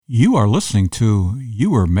You are listening to You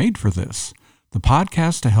Were Made for This, the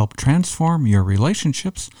podcast to help transform your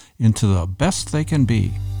relationships into the best they can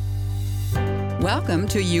be. Welcome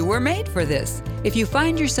to You Were Made for This. If you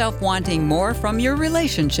find yourself wanting more from your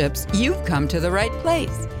relationships, you've come to the right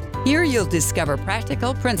place. Here you'll discover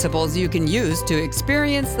practical principles you can use to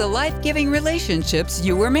experience the life-giving relationships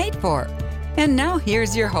you were made for. And now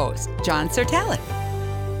here's your host, John Sertalik.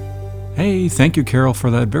 Hey, thank you, Carol,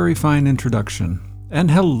 for that very fine introduction. And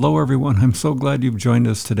hello, everyone. I'm so glad you've joined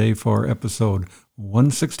us today for episode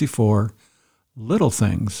 164, Little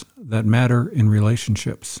Things That Matter in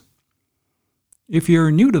Relationships. If you're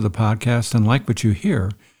new to the podcast and like what you hear,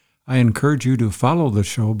 I encourage you to follow the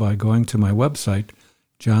show by going to my website,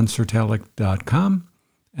 johnsertalik.com,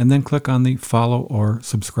 and then click on the follow or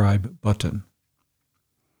subscribe button.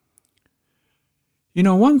 You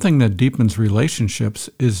know, one thing that deepens relationships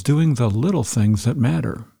is doing the little things that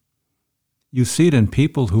matter. You see it in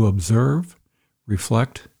people who observe,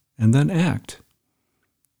 reflect, and then act.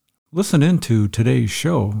 Listen into today's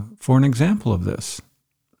show for an example of this.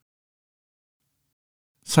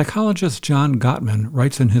 Psychologist John Gottman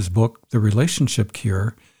writes in his book, The Relationship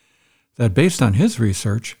Cure, that based on his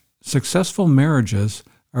research, successful marriages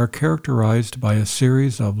are characterized by a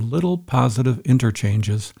series of little positive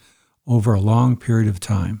interchanges over a long period of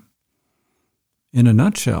time. In a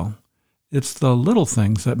nutshell, it's the little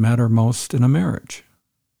things that matter most in a marriage.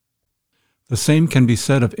 The same can be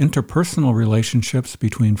said of interpersonal relationships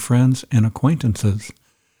between friends and acquaintances.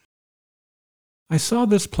 I saw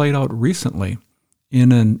this played out recently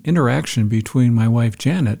in an interaction between my wife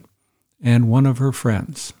Janet and one of her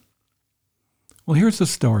friends. Well, here's the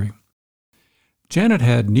story. Janet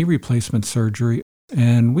had knee replacement surgery,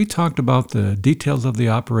 and we talked about the details of the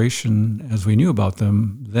operation as we knew about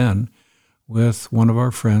them then with one of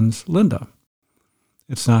our friends, Linda.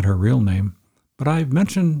 It's not her real name, but I've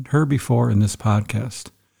mentioned her before in this podcast.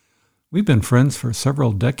 We've been friends for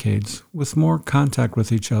several decades with more contact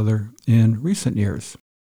with each other in recent years.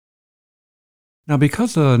 Now,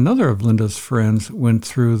 because another of Linda's friends went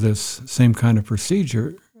through this same kind of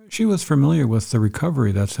procedure, she was familiar with the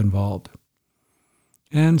recovery that's involved.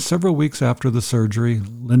 And several weeks after the surgery,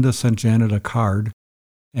 Linda sent Janet a card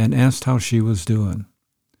and asked how she was doing.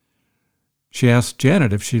 She asked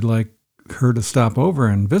Janet if she'd like her to stop over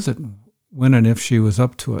and visit when and if she was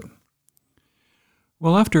up to it.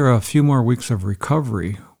 Well, after a few more weeks of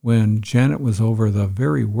recovery, when Janet was over the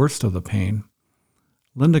very worst of the pain,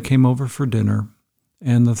 Linda came over for dinner,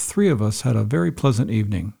 and the three of us had a very pleasant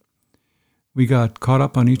evening. We got caught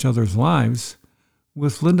up on each other's lives,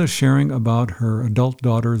 with Linda sharing about her adult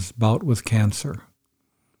daughter's bout with cancer.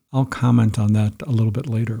 I'll comment on that a little bit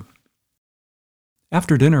later.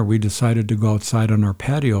 After dinner, we decided to go outside on our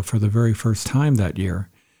patio for the very first time that year.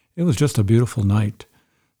 It was just a beautiful night.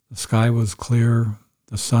 The sky was clear,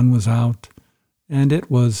 the sun was out, and it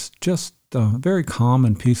was just a very calm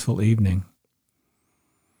and peaceful evening.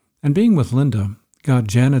 And being with Linda got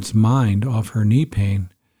Janet's mind off her knee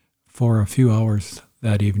pain for a few hours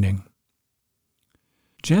that evening.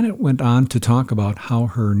 Janet went on to talk about how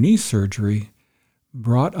her knee surgery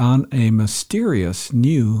brought on a mysterious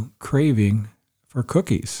new craving for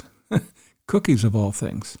cookies. Cookies of all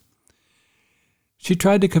things. She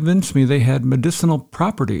tried to convince me they had medicinal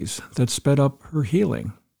properties that sped up her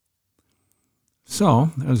healing.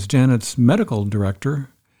 So, as Janet's medical director,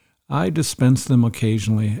 I dispensed them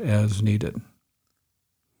occasionally as needed.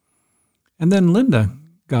 And then Linda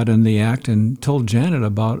got in the act and told Janet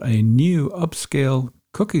about a new upscale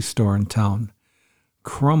cookie store in town,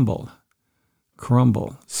 Crumbl,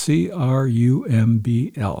 Crumbl.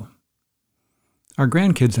 Our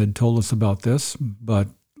grandkids had told us about this, but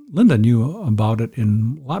Linda knew about it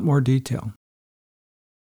in a lot more detail.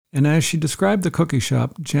 And as she described the cookie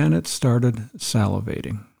shop, Janet started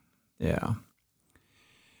salivating. Yeah.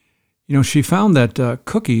 You know, she found that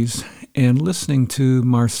cookies and listening to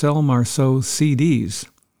Marcel Marceau's CDs,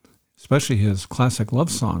 especially his classic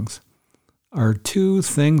love songs, are two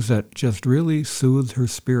things that just really soothed her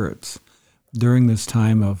spirits during this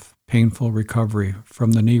time of painful recovery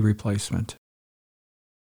from the knee replacement.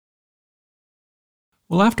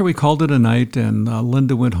 Well, after we called it a night and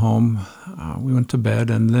Linda went home, we went to bed,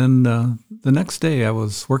 and then the next day I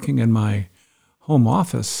was working in my home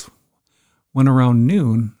office when around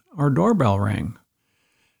noon our doorbell rang.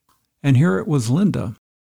 And here it was Linda,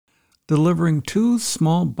 delivering 2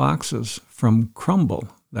 small boxes from Crumbl,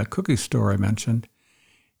 that cookie store I mentioned,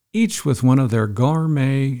 each with one of their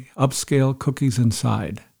gourmet upscale cookies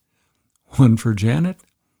inside. One for Janet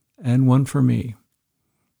and one for me.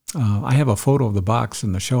 I have a photo of the box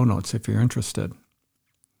in the show notes if you're interested.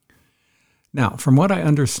 Now, from what I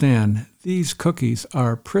understand, these cookies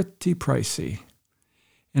are pretty pricey.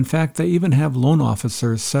 In fact, they even have loan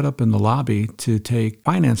officers set up in the lobby to take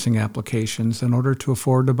financing applications in order to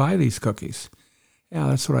afford to buy these cookies. Yeah,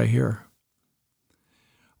 that's what I hear.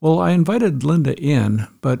 Well, I invited Linda in,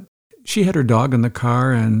 but she had her dog in the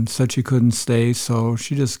car and said she couldn't stay, so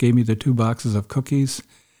she just gave me the 2 boxes of cookies,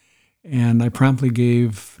 and I promptly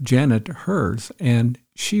gave Janet hers, and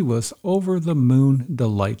she was over the moon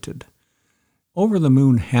delighted, over the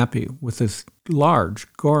moon happy with this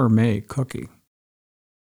large gourmet cookie.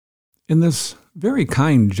 In this very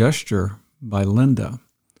kind gesture by Linda,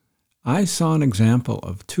 I saw an example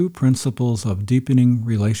of 2 principles of deepening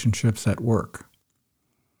relationships at work.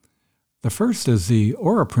 The first is the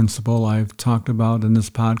Aura principle I've talked about in this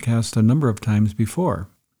podcast a number of times before.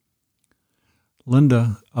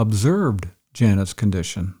 Linda observed Janet's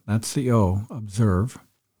condition. That's the O, observe.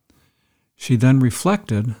 She then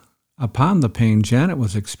reflected upon the pain Janet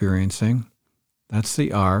was experiencing. That's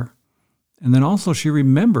the R. And then also she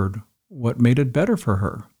remembered what made it better for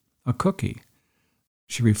her, a cookie.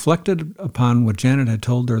 She reflected upon what Janet had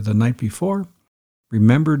told her the night before,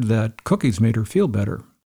 remembered that cookies made her feel better.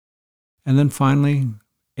 And then finally,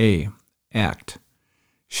 A, act.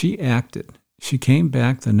 She acted. She came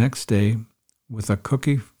back the next day with a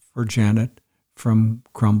cookie for Janet from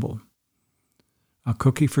Crumble. A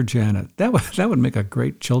cookie for Janet. That would make a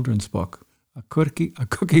great children's book. A cookie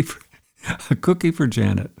for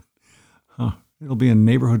Janet. Huh. It'll be in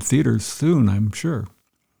neighborhood theaters soon, I'm sure.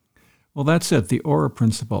 Well, that's it. The Aura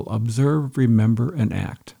principle. Observe, remember, and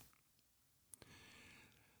act.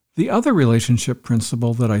 The other relationship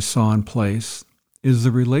principle that I saw in place is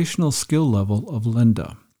the relational skill level of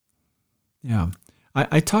Linda. Yeah,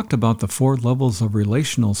 I talked about the 4 levels of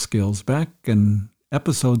relational skills back in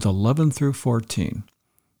episodes 11 through 14,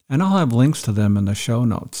 and I'll have links to them in the show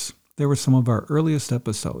notes. They were some of our earliest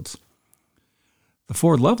episodes. The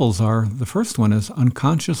 4 levels are, the first one is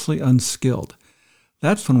unconsciously unskilled.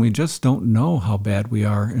 That's when we just don't know how bad we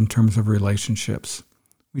are in terms of relationships.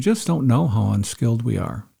 We just don't know how unskilled we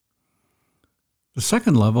are. The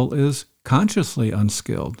second level is consciously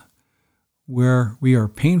unskilled, where we are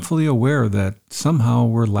painfully aware that somehow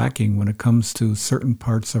we're lacking when it comes to certain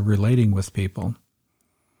parts of relating with people.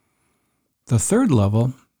 The third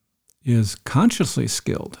level is consciously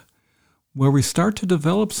skilled, where we start to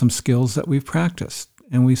develop some skills that we've practiced,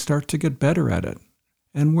 and we start to get better at it,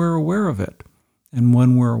 and we're aware of it. And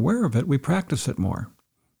when we're aware of it, we practice it more.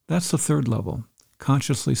 That's the third level,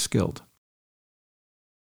 consciously skilled.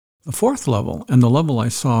 The fourth level, and the level I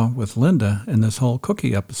saw with Linda in this whole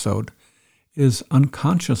cookie episode, is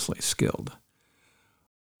unconsciously skilled,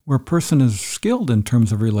 where a person is skilled in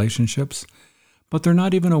terms of relationships, but they're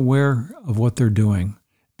not even aware of what they're doing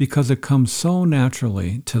because it comes so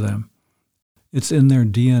naturally to them. It's in their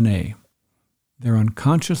DNA. They're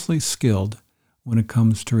unconsciously skilled when it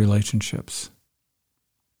comes to relationships.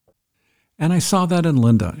 And I saw that in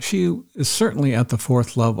Linda. She is certainly at the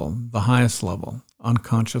fourth level, the highest level,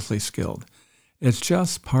 unconsciously skilled. It's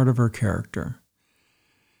just part of her character.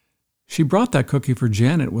 She brought that cookie for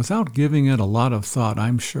Janet without giving it a lot of thought,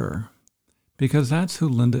 I'm sure, because that's who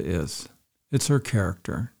Linda is. It's her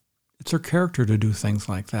character. It's her character to do things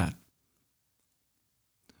like that.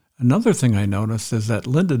 Another thing I noticed is that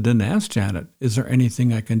Linda didn't ask Janet, is there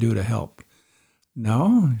anything I can do to help?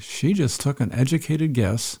 No, she just took an educated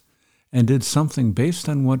guess and did something based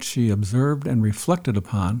on what she observed and reflected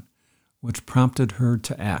upon, which prompted her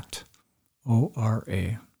to act.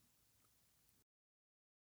 O-R-A.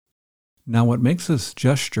 Now, what makes this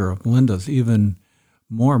gesture of Linda's even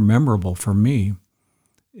more memorable for me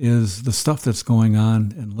is the stuff that's going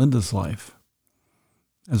on in Linda's life.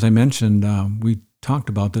 As I mentioned, we talked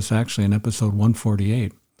about this actually in episode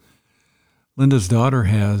 148. Linda's daughter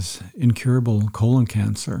has incurable colon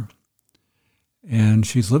cancer, and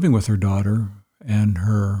she's living with her daughter and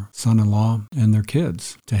her son-in-law and their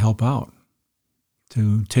kids to help out,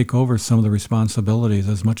 to take over some of the responsibilities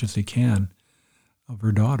as much as he can of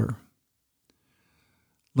her daughter.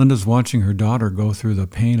 Linda's watching her daughter go through the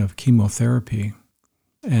pain of chemotherapy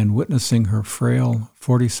and witnessing her frail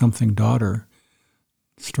 40-something daughter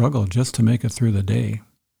struggle just to make it through the day.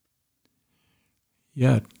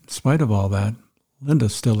 Yet, in spite of all that, Linda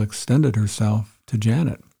still extended herself to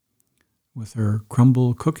Janet with her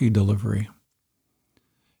crumble cookie delivery.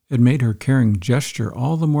 It made her caring gesture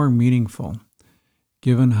all the more meaningful,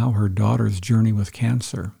 given how her daughter's journey with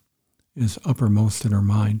cancer is uppermost in her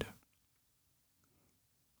mind.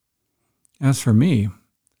 As for me,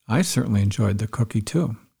 I certainly enjoyed the cookie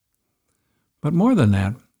too. But more than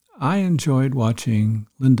that, I enjoyed watching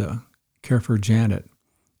Linda care for Janet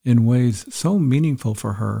in ways so meaningful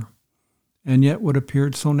for her, and yet what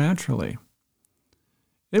appeared so naturally.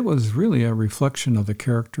 It was really a reflection of the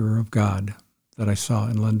character of God that I saw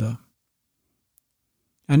in Linda.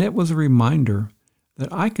 And it was a reminder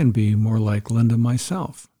that I can be more like Linda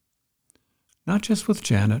myself, not just with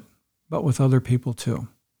Janet, but with other people too.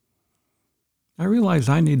 I realized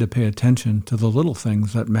I need to pay attention to the little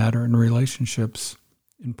things that matter in relationships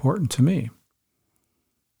important to me.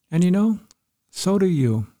 And you know, so do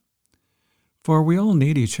you. For we all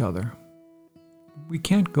need each other. We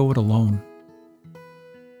can't go it alone.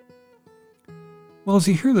 Well, as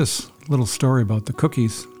you hear this little story about the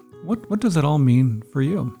cookies, what does it all mean for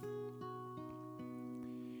you?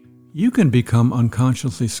 You can become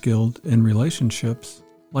unconsciously skilled in relationships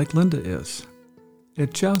like Linda is.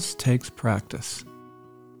 It just takes practice.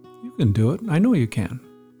 You can do it. I know you can.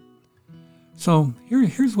 So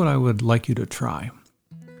here's what I would like you to try.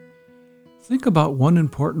 Think about one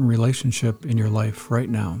important relationship in your life right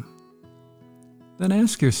now. Then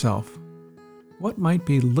ask yourself, what might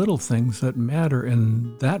be little things that matter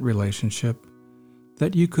in that relationship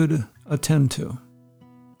that you could attend to?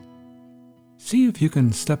 See if you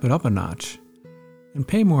can step it up a notch and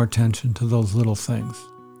pay more attention to those little things,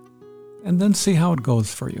 and then see how it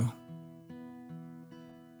goes for you.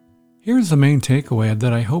 Here's the main takeaway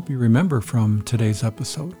that I hope you remember from today's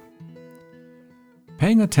episode.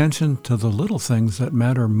 Paying attention to the little things that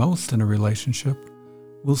matter most in a relationship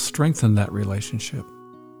will strengthen that relationship.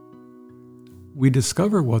 We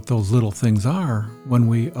discover what those little things are when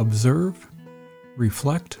we observe,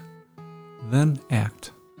 reflect, then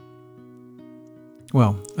act.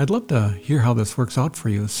 Well, I'd love to hear how this works out for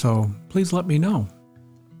you, so please let me know.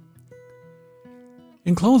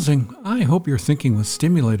 In closing, I hope your thinking was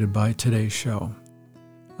stimulated by today's show,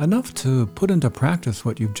 enough to put into practice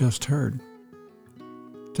what you've just heard.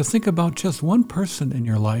 To think about just one person in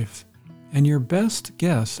your life and your best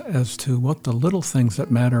guess as to what the little things that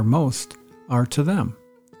matter most are to them,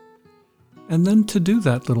 and then to do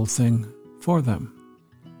that little thing for them.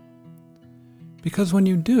 Because when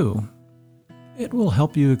you do, it will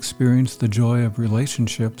help you experience the joy of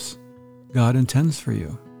relationships God intends for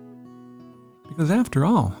you. Because after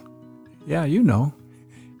all, yeah, you know,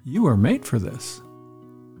 you were made for this.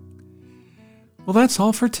 Well, that's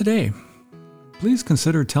all for today. Please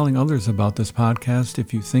consider telling others about this podcast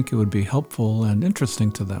if you think it would be helpful and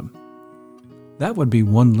interesting to them. That would be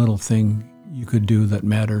one little thing you could do that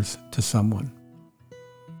matters to someone.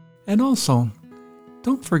 And also,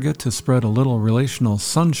 don't forget to spread a little relational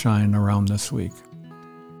sunshine around this week.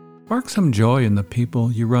 Spark some joy in the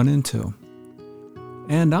people you run into.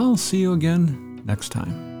 And I'll see you again next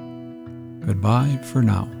time. Goodbye for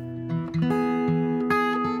now.